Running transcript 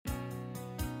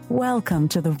Welcome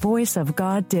to the Voice of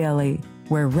God Daily,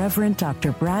 where Reverend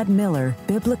Dr. Brad Miller,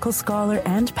 biblical scholar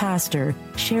and pastor,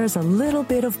 shares a little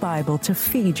bit of Bible to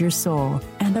feed your soul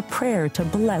and a prayer to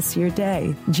bless your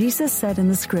day. Jesus said in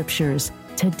the scriptures,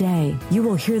 "Today you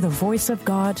will hear the voice of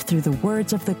God through the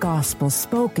words of the gospel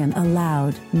spoken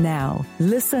aloud." Now,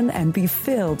 listen and be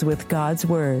filled with God's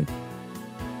word.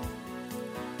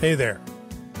 Hey there.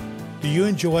 Do you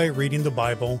enjoy reading the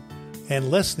Bible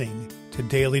and listening to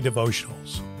daily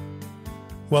devotionals?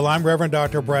 Well, I'm Reverend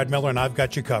Dr. Brad Miller, and I've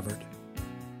got you covered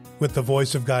with the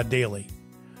Voice of God Daily,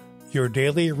 your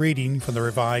daily reading from the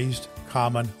Revised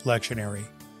Common Lectionary.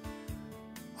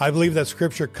 I believe that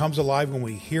Scripture comes alive when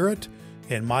we hear it,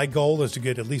 and my goal is to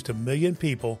get at least 1 million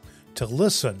people to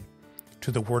listen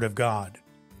to the Word of God.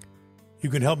 You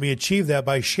can help me achieve that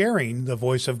by sharing the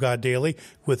Voice of God Daily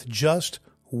with just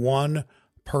one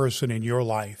person in your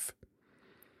life.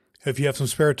 If you have some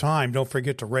spare time, don't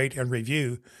forget to rate and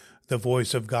review the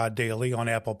Voice of God Daily on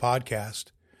Apple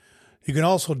Podcast. You can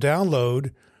also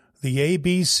download the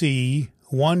ABC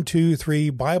 123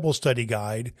 Bible Study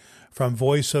Guide from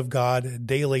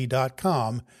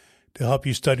voiceofgoddaily.com to help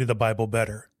you study the Bible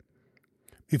better.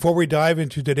 Before we dive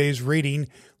into today's reading,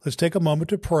 let's take a moment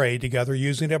to pray together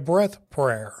using a breath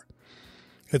prayer.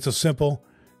 It's a simple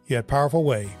yet powerful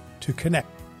way to connect.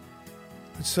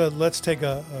 So let's take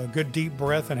a good deep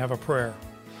breath and have a prayer.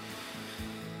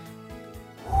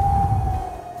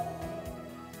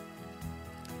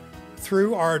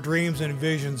 Through our dreams and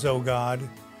visions, O God,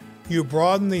 you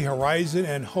broaden the horizon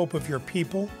and hope of your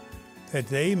people, that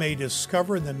they may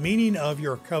discover the meaning of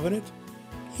your covenant,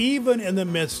 even in the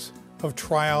midst of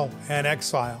trial and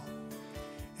exile.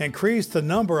 Increase the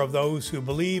number of those who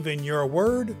believe in your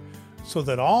word, so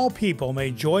that all people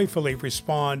may joyfully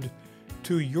respond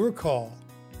to your call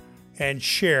and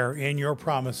share in your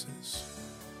promises.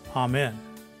 Amen.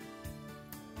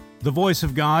 The Voice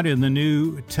of God in the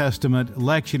New Testament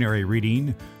lectionary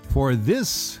reading for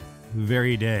this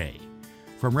very day.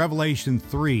 From Revelation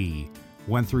 3,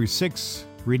 1 through 6,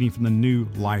 reading from the New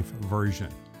Life Version.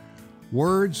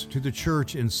 Words to the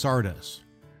church in Sardis.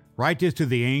 Write this to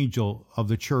the angel of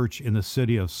the church in the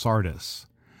city of Sardis,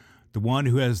 the one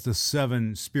who has the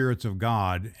 7 spirits of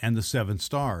God and the 7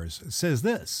 stars. It says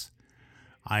this: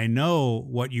 I know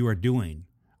what you are doing.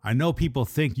 I know people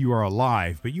think you are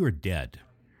alive, but you are dead.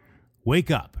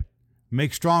 Wake up.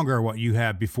 Make stronger what you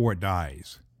have before it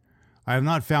dies. I have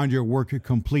not found your work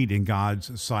complete in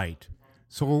God's sight.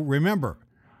 So remember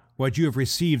what you have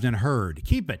received and heard.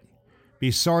 Keep it. Be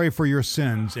sorry for your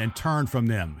sins and turn from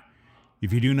them.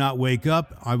 If you do not wake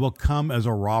up, I will come as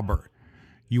a robber.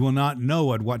 You will not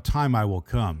know at what time I will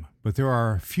come. But there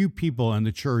are few people in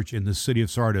the church in the city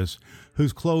of Sardis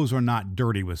whose clothes are not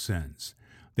dirty with sins.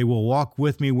 They will walk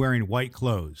with me wearing white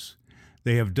clothes.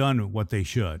 They have done what they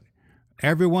should.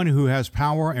 Everyone who has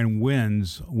power and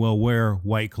wins will wear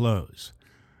white clothes.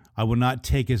 I will not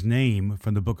take his name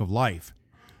from the book of life.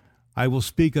 I will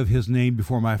speak of his name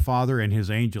before my Father and his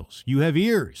angels. You have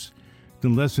ears,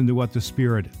 then listen to what the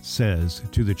Spirit says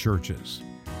to the churches.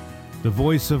 The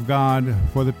voice of God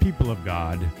for the people of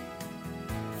God.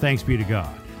 Thanks be to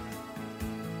God.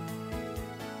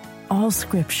 All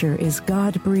Scripture is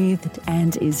God-breathed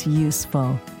and is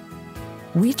useful.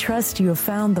 We trust you have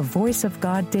found the Voice of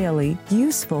God Daily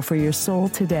useful for your soul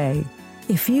today.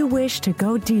 If you wish to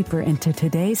go deeper into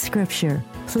today's Scripture,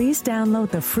 please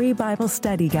download the free Bible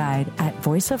study guide at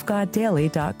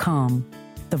voiceofgoddaily.com.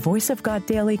 The Voice of God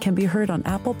Daily can be heard on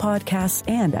Apple Podcasts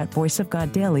and at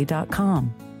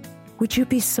voiceofgoddaily.com. Would you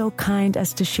be so kind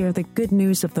as to share the good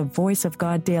news of the Voice of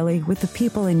God Daily with the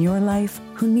people in your life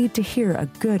who need to hear a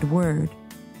good word?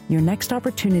 Your next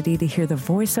opportunity to hear the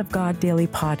Voice of God Daily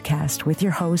podcast with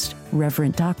your host,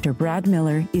 Reverend Dr. Brad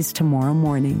Miller, is tomorrow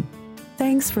morning.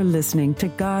 Thanks for listening to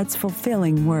God's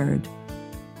fulfilling Word.